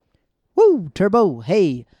Woo! Turbo!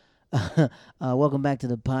 Hey! Welcome back to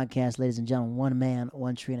the podcast, ladies and gentlemen. One man,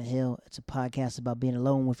 one tree in a hill. It's a podcast about being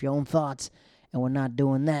alone with your own thoughts, and we're not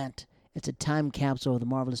doing that. It's a time capsule of the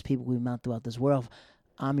marvelous people we've met throughout this world.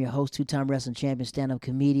 I'm your host, two-time wrestling champion, stand-up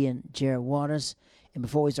comedian, Jared Waters. And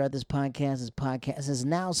before we start this podcast is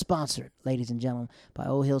now sponsored, ladies and gentlemen, by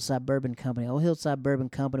Old Hillside Bourbon Company. Old Hillside Bourbon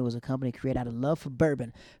Company was a company created out of love for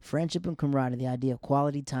bourbon, friendship, and camaraderie. The idea of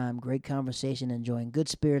quality time, great conversation, and enjoying good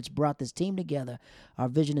spirits brought this team together. Our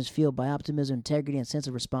vision is fueled by optimism, integrity, and sense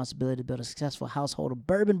of responsibility to build a successful household of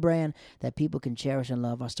bourbon brand that people can cherish and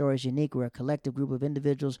love. Our story is unique. We're a collective group of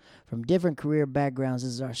individuals from different career backgrounds.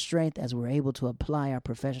 This is our strength as we're able to apply our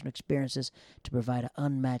professional experiences to provide an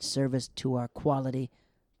unmatched service to our quality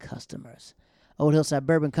customers. Old Hillside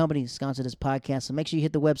Bourbon Company sponsored this podcast, so make sure you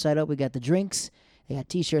hit the website up. We got the drinks, they got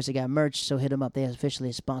t-shirts, they got merch, so hit them up. They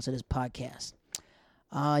officially sponsored this podcast.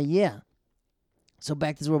 So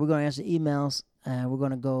back to where we're going to answer emails, and we're going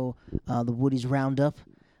to go the Woody's Roundup.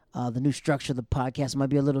 The new structure of the podcast might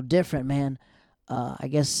be a little different, man. I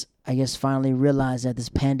guess finally realized that this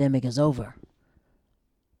pandemic is over.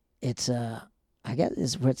 It's kind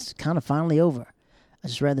of finally over. I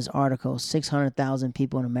just read this article. 600,000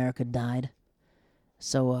 people in America died.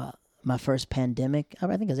 So my first pandemic,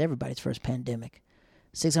 I think it's everybody's first pandemic.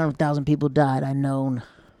 600,000 people died. I known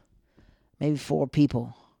maybe 4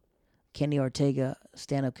 people. Kenny Ortega,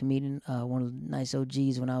 stand-up comedian, one of the nice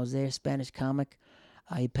OGs when I was there, Spanish comic.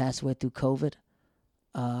 He passed away through COVID.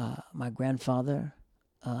 My grandfather,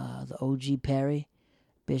 the OG Perry,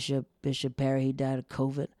 Bishop Perry, he died of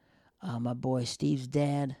COVID. My boy Steve's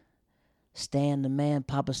dad, Stan the man,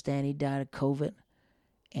 Papa Stan, he died of COVID.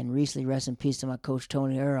 And recently, rest in peace to my coach,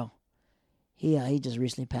 Tony Earl. He just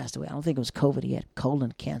recently passed away. I don't think it was COVID. He had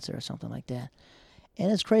colon cancer or something like that.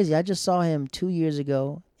 And it's crazy. I just saw him 2 years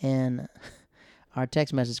ago, and our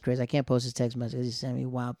text message is crazy. I can't post his text message. He sent me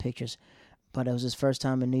wild pictures. But it was his first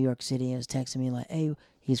time in New York City. He was texting me like, hey,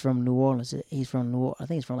 he's from New Orleans. I think he's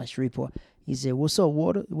from like Shreveport. He said, what's up,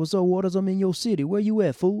 Waters? I'm in your city. Where you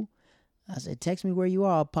at, fool? I said, text me where you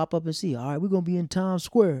are. I'll pop up and see you. All right, we're going to be in Times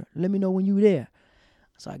Square. Let me know when you're there.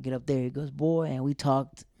 So I get up there. He goes, boy, and we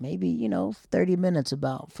talked maybe, 30 minutes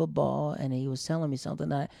about football. And he was telling me something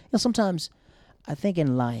that, sometimes I think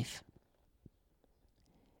in life,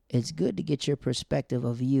 it's good to get your perspective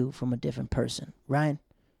of you from a different person, right?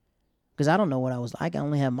 Because I don't know what I was like. I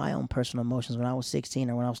only have my own personal emotions when I was 16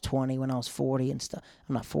 or when I was 20, when I was 40 and stuff.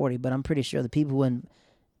 I'm not 40, but I'm pretty sure the people who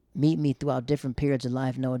meet me throughout different periods of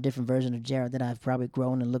life know a different version of Jared that I've probably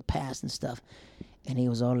grown and looked past and stuff. And he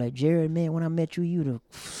was all like, Jared, man, when I met you, you the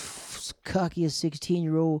cockiest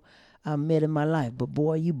 16-year-old I met in my life. But,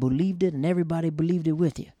 boy, you believed it, and everybody believed it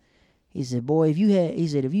with you. He said, boy, if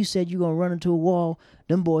you said you're going to run into a wall,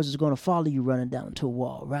 them boys is going to follow you running down into a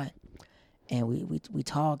wall, right? And we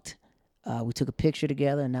talked. We took a picture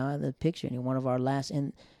together, and now I have the picture. And one of our last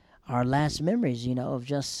memories, of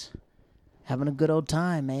just having a good old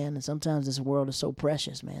time, man. And sometimes this world is so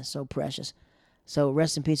precious, man, so precious. So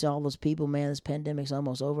rest in peace to all those people, man. This pandemic's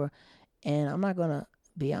almost over. And I'm not going to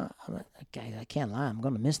be honest. I can't lie. I'm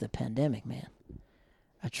going to miss the pandemic, man.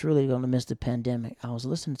 I truly going to miss the pandemic. I was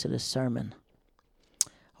listening to this sermon.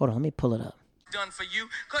 Hold on, let me pull it up. Done for you,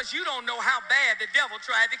 because you don't know how bad the devil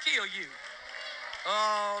tried to kill you.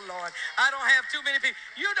 Oh, Lord. I don't have too many people.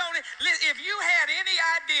 If you had any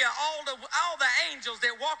idea all the angels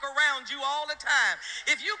that walk around you all the time,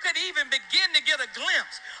 if you could even begin to get a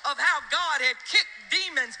glimpse of how God had kicked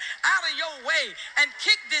demons out of your way and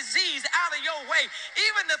kicked disease out of your way,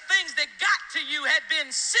 even the things that got to you had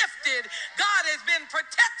been sifted. God has been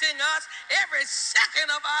protecting us every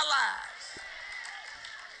second of our lives.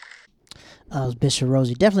 It was Bishop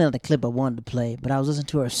Rosie. Definitely not the clip I wanted to play, but I was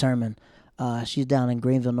listening to her sermon. She's down in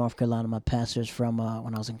Greenville, North Carolina. My pastor's from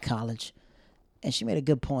when I was in college. And she made a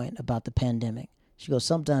good point about the pandemic. She goes,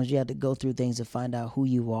 sometimes you have to go through things to find out who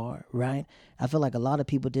you are, right? I feel like a lot of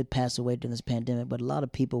people did pass away during this pandemic, but a lot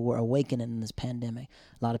of people were awakening in this pandemic.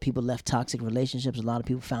 A lot of people left toxic relationships. A lot of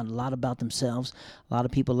people found a lot about themselves. A lot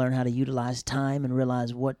of people learned how to utilize time and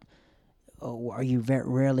realize are you very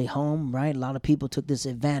rarely home, right? A lot of people took this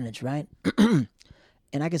advantage, right?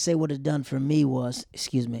 And I can say what it done for me was, this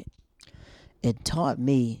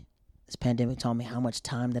pandemic taught me how much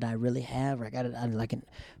time that I really have. I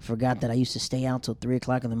forgot that I used to stay out till 3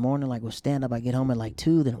 o'clock in the morning. Like with stand-up, I get home at like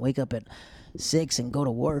 2, then wake up at 6 and go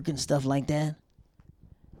to work and stuff like that.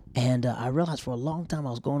 And I realized for a long time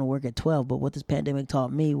I was going to work at 12. But what this pandemic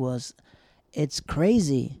taught me was it's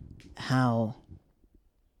crazy how,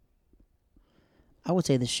 I would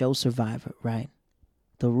say the show Survivor, right?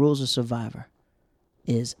 The rules of Survivor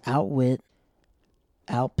is outwit,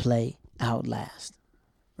 outplay, outlast,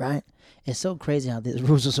 right? It's so crazy how this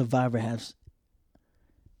Rules of Survivor has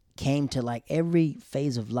came to like every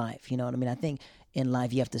phase of life. You know what I mean? I think in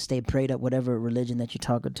life you have to stay prayed up, whatever religion that you're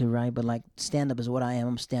talking to, right? But like stand up is what I am.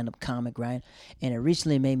 I'm a stand up comic, right? And it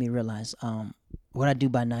recently made me realize what I do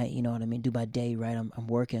by night, you know what I mean? Do by day, right? I'm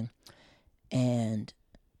working. And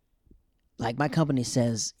like my company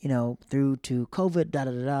says, you know, through to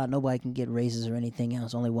COVID, nobody can get raises or anything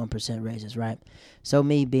else, only 1% raises, right? So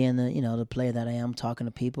me being the, you know, the player that I am, talking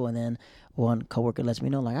to people, and then one coworker lets me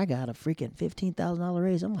know, like, I got a freaking $15,000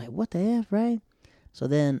 raise. I'm like, what the F, right? So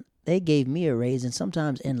then they gave me a raise, and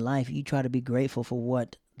sometimes in life you try to be grateful for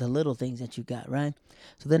what the little things that you got, right?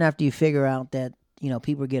 So then after you figure out that, you know,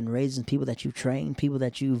 people are getting raises, people that you've trained, people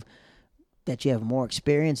that you have more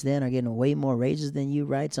experience than are getting way more raises than you,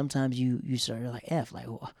 right? Sometimes you start like F, like,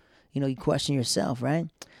 you know, you question yourself, right?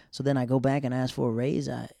 So then I go back and ask for a raise.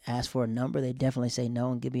 I ask for a number. They definitely say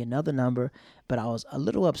no and give me another number. But I was a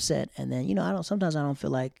little upset. And then, you know, sometimes I don't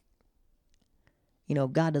feel like, you know,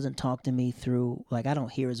 God doesn't talk to me through, like I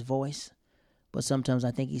don't hear his voice. But sometimes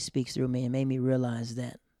I think he speaks through me and made me realize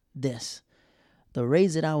that the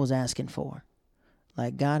raise that I was asking for,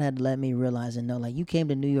 like God had to let me realize and know, like you came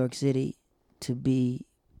to New York City to be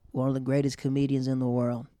one of the greatest comedians in the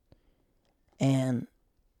world and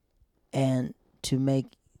to make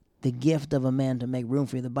the gift of a man to make room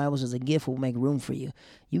for you. The Bible says a gift will make room for you.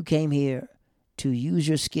 You came here to use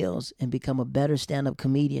your skills and become a better stand-up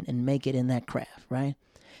comedian and make it in that craft, right?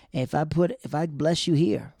 And if I bless you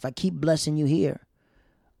here, if I keep blessing you here,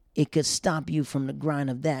 it could stop you from the grind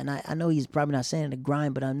of that. And I know he's probably not saying the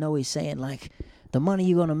grind, but I know he's saying like the money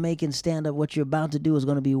you're going to make in stand-up, what you're about to do is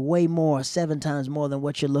going to be way more, 7 times more than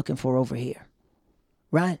what you're looking for over here,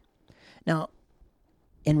 right? Now,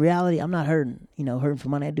 in reality, I'm not hurting for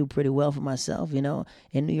money. I do pretty well for myself, you know.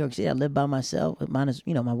 In New York City, I live by myself. Minus,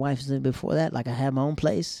 you know, my wife's lived before that. Like, I had my own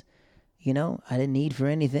place, you know. I didn't need for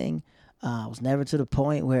anything. I was never to the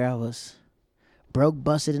point where I was broke,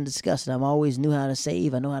 busted, and disgusted. I always knew how to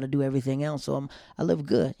save. I know how to do everything else. So I live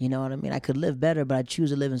good, you know what I mean? I could live better, but I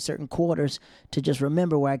choose to live in certain quarters to just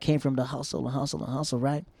remember where I came from, to hustle and hustle and hustle,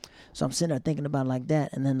 right? So I'm sitting there thinking about it like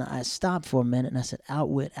that. And then I stopped for a minute and I said,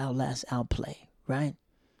 outwit, outlast, outplay, right?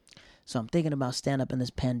 So I'm thinking about stand-up in this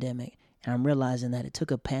pandemic, and I'm realizing that it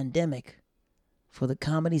took a pandemic for the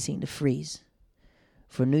comedy scene to freeze,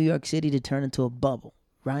 for New York City to turn into a bubble,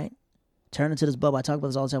 right? Turn into this bubble. I talk about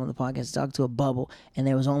this all the time on the podcast. Talk to a bubble, and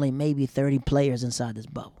there was only maybe 30 players inside this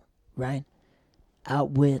bubble, right?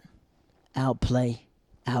 Outwit, outplay,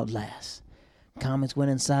 outlast. Comics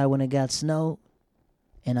went inside when it got snow,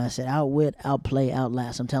 and I said, outwit, outplay,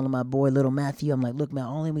 outlast. I'm telling my boy, little Matthew, I'm like, look, man,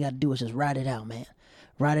 all we got to do is just ride it out, man.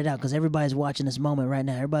 Ride it out, because everybody's watching this moment right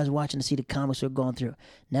now. Everybody's watching to see the comics we're going through.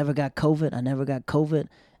 Never got COVID. I never got COVID.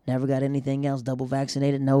 Never got anything else. Double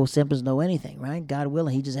vaccinated. No symptoms, no anything, right? God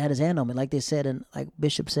willing, he just had his hand on me, like they said, and like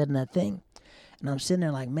Bishop said in that thing. And I'm sitting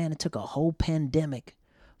there like, man, it took a whole pandemic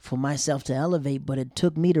for myself to elevate, but it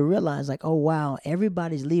took me to realize, like, oh, wow,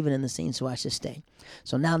 everybody's leaving in the scene, so I should stay.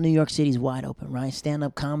 So now New York City's wide open, right?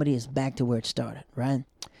 Stand-up comedy is back to where it started, right?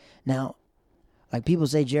 Now, like people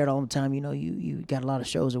say, Jared, all the time, you know, you got a lot of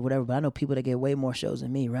shows or whatever, but I know people that get way more shows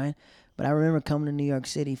than me, right? But I remember coming to New York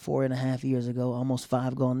City 4.5 years ago, almost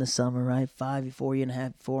 5 going this summer, right? 4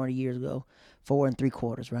 years ago, 4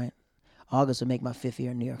 3/4, right? August will make my 5th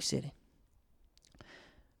year in New York City.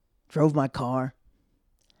 Drove my car,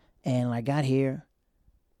 and when I got here,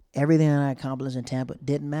 everything that I accomplished in Tampa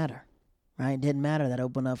didn't matter, right? Didn't matter that I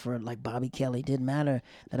opened up for like Bobby Kelly. Didn't matter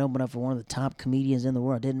that I opened up for one of the top comedians in the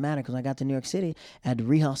world. Didn't matter, because when I got to New York City, I had to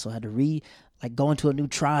re-hustle. I had to go into a new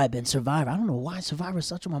tribe and Survivor. I don't know why Survivor is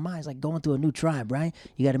such on my mind. It's like going through a new tribe, right?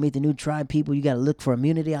 You got to meet the new tribe people. You got to look for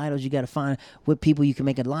immunity idols. You got to find what people you can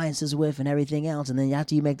make alliances with and everything else. And then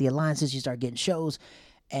after you make the alliances, you start getting shows.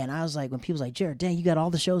 And I was like, when people's like, Jared, dang, you got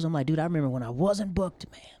all the shows. I'm like, dude, I remember when I wasn't booked,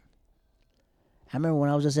 man. I remember when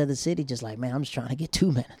I was just at the city, just like, man, I'm just trying to get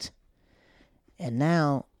 2 minutes. And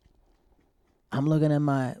now I'm looking at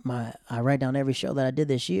I write down every show that I did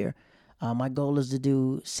this year. My goal is to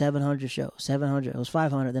do 700 shows. 700. It was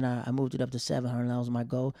 500. Then I moved it up to 700. That was my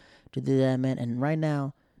goal to do that, man. And right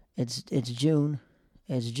now, it's June.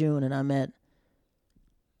 It's June, and I'm at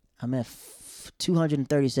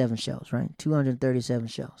 237 shows, right? 237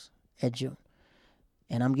 shows at June.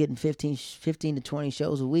 And I'm getting 15 to 20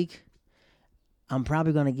 shows a week. I'm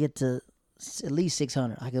probably going to get to at least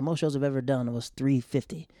 600. Like the most shows I've ever done was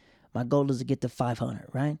 350. My goal is to get to 500,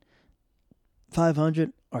 right?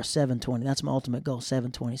 500 or 720. That's my ultimate goal,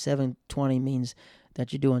 720. 720 means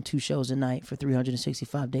that you're doing 2 shows a night for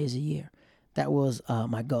 365 days a year. That was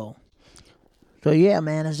my goal. So yeah,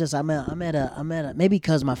 man, it's just I'm at a maybe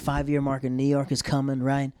because my 5-year mark in New York is coming,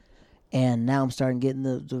 right? And now I'm starting getting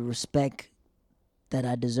the respect that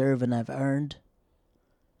I deserve and I've earned.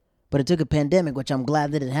 But it took a pandemic, which I'm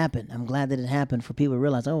glad that it happened. I'm glad that it happened for people to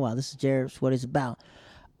realize, oh wow, this is Jared, what it's about.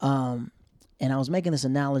 And I was making this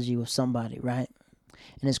analogy with somebody, right?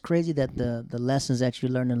 And it's crazy that the lessons that you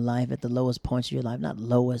learn in life at the lowest points of your life, not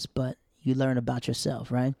lowest, but you learn about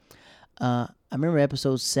yourself, right? I remember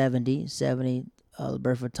episode 70, the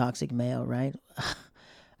birth of a toxic male, right?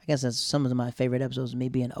 I guess that's some of my favorite episodes, me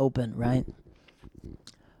being open, right?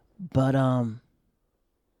 But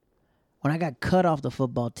when I got cut off the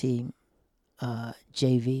football team,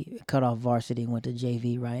 JV, cut off varsity, went to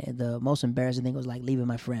JV, right? And the most embarrassing thing was like leaving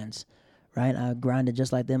my friends, right? I grinded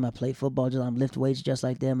just like them. I played football, I lift weights just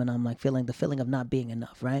like them, and I'm like feeling the feeling of not being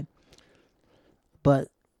enough, right? But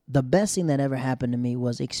the best thing that ever happened to me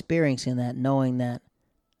was experiencing that, knowing that,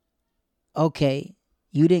 okay,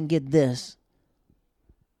 you didn't get this.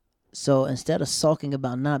 So instead of sulking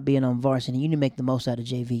about not being on varsity, you need to make the most out of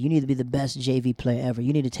JV. You need to be the best JV player ever.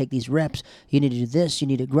 You need to take these reps. You need to do this. You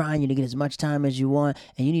need to grind. You need to get as much time as you want.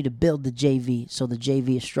 And you need to build the JV so the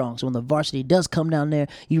JV is strong. So when the varsity does come down there,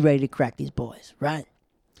 you're ready to crack these boys, right?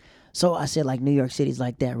 So I said, like, New York City's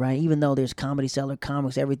like that, right? Even though there's Comedy Cellar,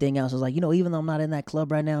 comics, everything else, I was like, even though I'm not in that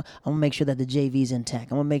club right now, I'm going to make sure that the JV's intact.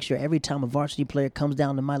 I'm going to make sure every time a varsity player comes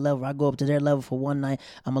down to my level, I go up to their level for one night,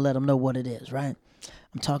 I'm going to let them know what it is, right?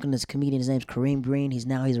 I'm talking to this comedian. His name's Kareem Green. He's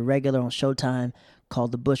a regular on Showtime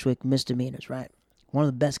called The Bushwick Misdemeanors, right? One of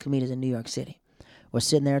the best comedians in New York City. We're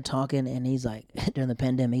sitting there talking, and he's like, during the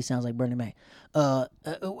pandemic, he sounds like Bernie Mac. All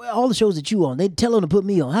the shows that you on, they tell him to put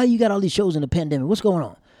me on. How you got all these shows in the pandemic? What's going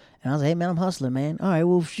on? And I was like, hey, man, I'm hustling, man. All right,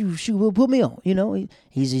 well, shoot, well, put me on.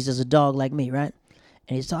 He's just a dog like me, right?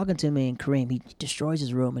 And he's talking to me, and Kareem, he destroys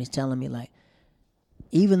his room, and he's telling me, like,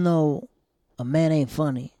 even though a man ain't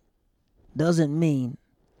funny, doesn't mean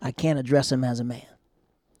I can't address him as a man.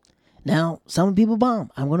 Now, some people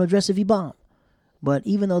bomb. I'm going to address if he bomb. But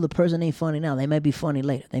even though the person ain't funny now, they might be funny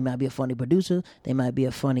later. They might be a funny producer. They might be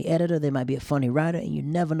a funny editor. They might be a funny writer. And you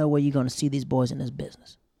never know where you're going to see these boys in this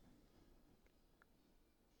business.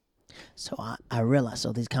 So I realized,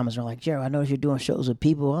 so these comments are like, Jared, I noticed you're doing shows with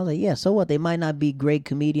people. I was like, yeah, so what? They might not be great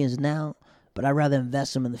comedians now, but I'd rather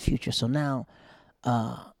invest them in the future. So now,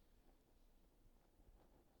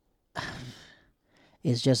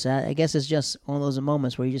 it's just, I guess it's just one of those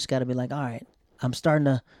moments where you just got to be like, all right, I'm starting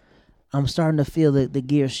to feel the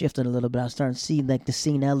gears shifting a little bit. I'm starting to see like the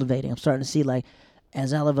scene elevating. I'm starting to see like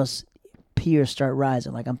as all of us peers start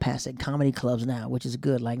rising, like I'm past at comedy clubs now, which is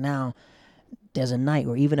good. Like now there's a night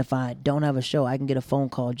where even if I don't have a show, I can get a phone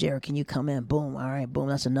call. Jared, can you come in? Boom. All right, boom.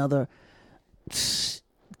 That's another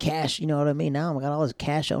cash. You know what I mean? Now I got all this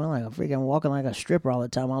cash on. I'm walking like a stripper all the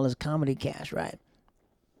time. All this comedy cash, right?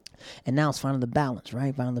 And now it's finding the balance,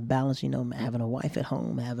 right? Finding the balance, having a wife at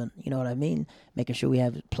home, having, you know what I mean? Making sure we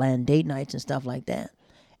have planned date nights and stuff like that.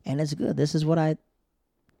 And it's good. This is what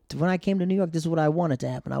when I came to New York, this is what I wanted to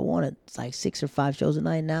happen. I wanted like 6 or 5 shows a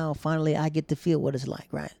night. Now, finally, I get to feel what it's like,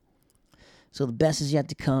 right? So the best is yet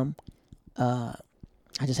to come. I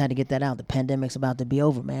just had to get that out. The pandemic's about to be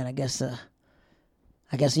over, man. I guess,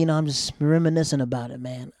 I'm just reminiscing about it,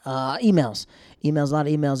 man. Emails, a lot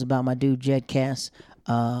of emails about my dude, Jed Cass.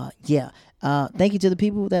 Thank you to the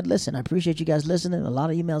people that listen. I appreciate you guys listening. A lot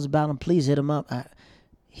of emails about him. Please hit him up.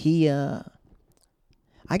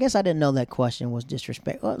 I guess I didn't know that question was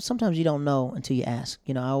disrespect. Well, sometimes you don't know until you ask.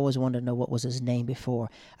 I always wanted to know what was his name before.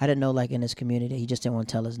 I didn't know, like, in his community, he just didn't want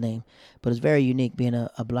to tell his name. But it's very unique being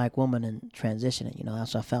a black woman and transitioning.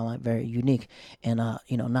 That's what I found like very unique. And,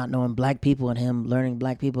 not knowing black people and him learning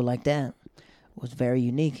black people like that was very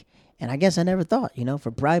unique. And I guess I never thought,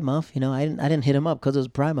 for Pride Month, I didn't hit him up because it was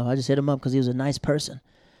Pride Month. I just hit him up because he was a nice person,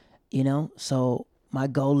 So my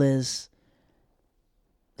goal is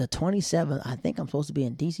the 27th. I think I'm supposed to be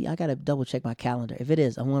in D.C. I got to double check my calendar. If it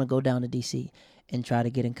is, I want to go down to D.C. and try to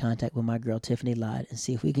get in contact with my girl, Tiffany Lyde, and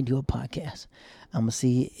see if we can do a podcast. I'm going to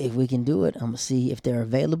see if we can do it. I'm going to see if they're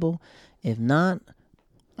available. If not,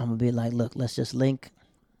 I'm going to be like, look, let's just link.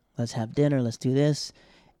 Let's have dinner. Let's do this.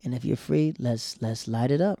 And if you're free, let's light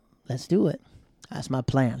it up. Let's do it. That's my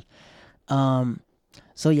plan.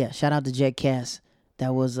 So yeah, shout out to Jed Cass.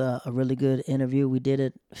 That was a really good interview. We did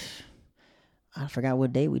it. I forgot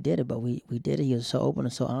what day we did it, but we did it. He was so open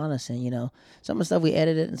and so honest, and some of the stuff we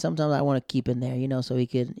edited, and sometimes I want to keep in there, so he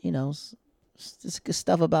could, just good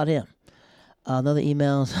stuff about him. Another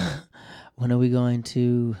emails. When are we going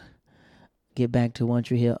to get back to One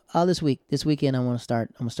Tree Hill? This weekend I'm gonna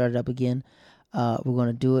start it up again. We're going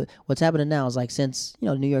to do it. What's happening now is like since,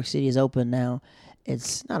 New York City is open now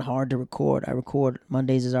it's not hard to record. I record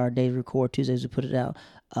Mondays is our day to record. Tuesdays we put it out.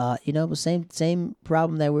 But same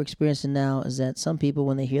problem that we're experiencing now is that some people,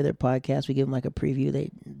 when they hear their podcast, we give them like a preview.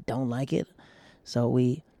 They don't like it, so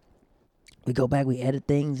we go back, we edit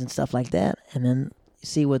things and stuff like that, and then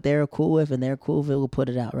see what they're cool with, and they're cool with it. We'll put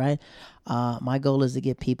it out, right? My goal is to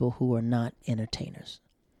get people who are not entertainers.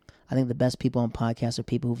 I think the best people on podcasts are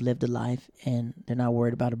people who've lived a life and they're not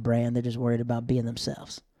worried about a brand. They're just worried about being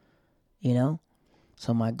themselves,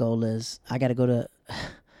 So my goal is I got to go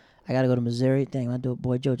to Missouri. Dang, my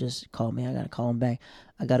boy Joe just called me. I got to call him back.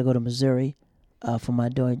 I got to go to Missouri for my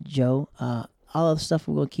boy Joe. All of the stuff,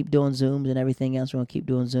 we're going to keep doing Zooms and everything else. We're going to keep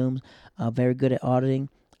doing Zooms. Very good at auditing,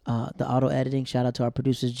 the auto editing. Shout out to our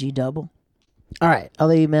producers, G-Double. All right,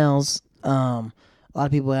 other emails. A lot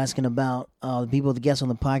of people asking about the guests on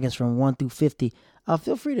the podcast from 1 through 50.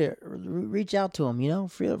 Feel free to reach out to them,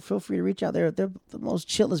 Feel free to reach out. They're the most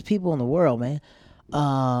chillest people in the world, man.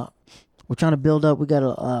 We're trying to build up. We got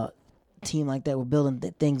a team like that. We're building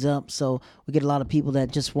things up. So we get a lot of people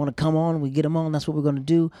that just want to come on. We get them on. That's what we're going to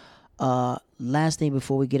do. Last thing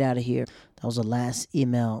before we get out of here, that was the last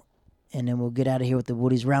email. And then we'll get out of here with the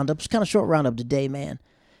Woody's Roundup. It's kind of short roundup today, man.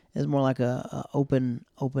 It's more like a open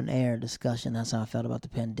air discussion. That's how I felt about the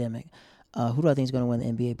pandemic. Who do I think is going to win the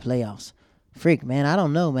NBA playoffs? Freak, man. I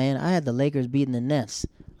don't know, man. I had the Lakers beating the Nets.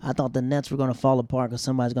 I thought the Nets were going to fall apart because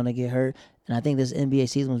somebody's going to get hurt. And I think this NBA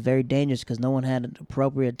season was very dangerous because no one had an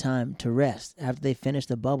appropriate time to rest. After they finished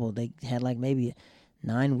the bubble, they had like maybe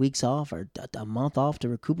 9 weeks off or a month off to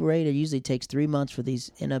recuperate. It usually takes 3 months for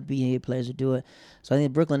these NBA players to do it. So I think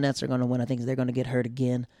the Brooklyn Nets are going to win. I think they're going to get hurt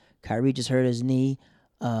again. Kyrie just hurt his knee.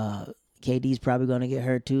 KD's probably going to get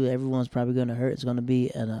hurt too. Everyone's probably going to hurt. It's going to be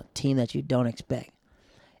a team that you don't expect.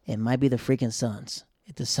 It might be the freaking Suns.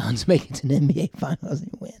 If the Suns make it to the NBA Finals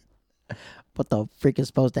and win. What the freak is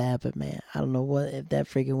supposed to happen, man? I don't know if that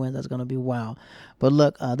freaking wins. That's going to be wild. But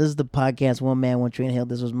look, this is the podcast, One Man, One Tree Hill.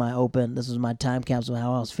 This was my time capsule,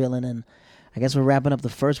 how I was feeling. And I guess we're wrapping up the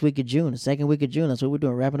first week of June, the second week of June. That's what we're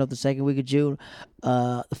doing, wrapping up the second week of June.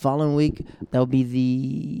 The following week, that will be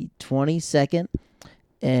the 22nd.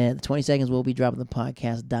 And the 22nd, we'll be dropping the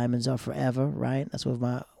podcast, Diamonds Are Forever, right? That's with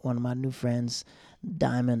one of my new friends,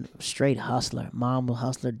 Diamond, straight hustler. Mom was a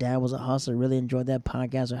hustler, dad was a hustler. Really enjoyed that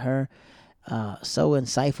podcast with her. So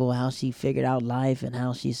insightful how she figured out life and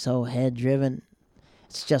how she's so head-driven.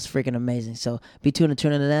 It's just freaking amazing. So be tuned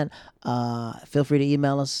into that. Feel free to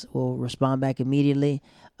email us. We'll respond back immediately.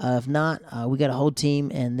 If not, we got a whole team,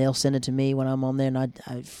 and they'll send it to me when I'm on there, and I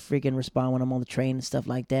freaking respond when I'm on the train and stuff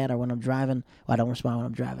like that, or when I'm driving. Well, I don't respond when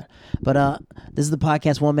I'm driving. But this is the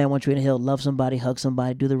podcast, One Man, One Tree Hill. Love somebody, hug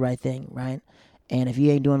somebody, do the right thing, right? And if you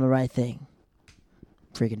ain't doing the right thing,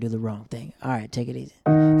 freaking do the wrong thing. All right, take it easy.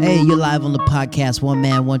 Hey, you're live on the podcast, One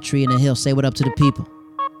Man, One Tree in the Hill. Say what up to the people.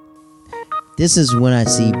 This is when I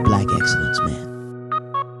see black excellence, man.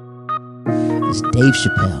 It's Dave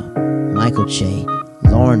Chappelle, Michael Che,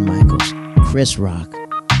 Lauren Michaels, Chris Rock,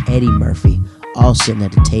 Eddie Murphy, all sitting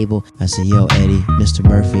at the table. I said, yo, Eddie, Mr.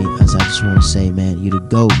 Murphy, I just want to say, man, you the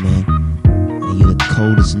GOAT, man. And you the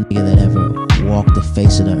coldest nigga that ever walked the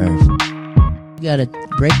face of the earth. You gotta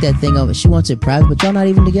break that thing over. She wants it private, but y'all not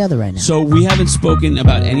even together right now. So we haven't spoken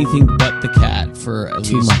about anything but the cat for at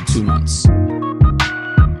least 2 months. And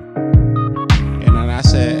I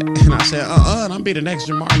said, and I'm be the next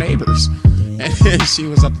Jamar Neighbors. Yeah. And she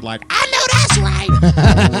was up like, I know that's right.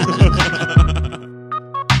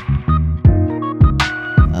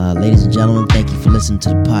 Ladies and gentlemen, thank you for listening to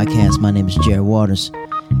the podcast. My name is Jared Waters,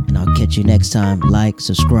 and I'll catch you next time. Like,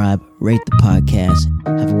 subscribe, rate the podcast.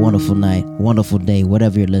 Have a wonderful night, wonderful day,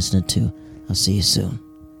 whatever you're listening to. I'll see you soon.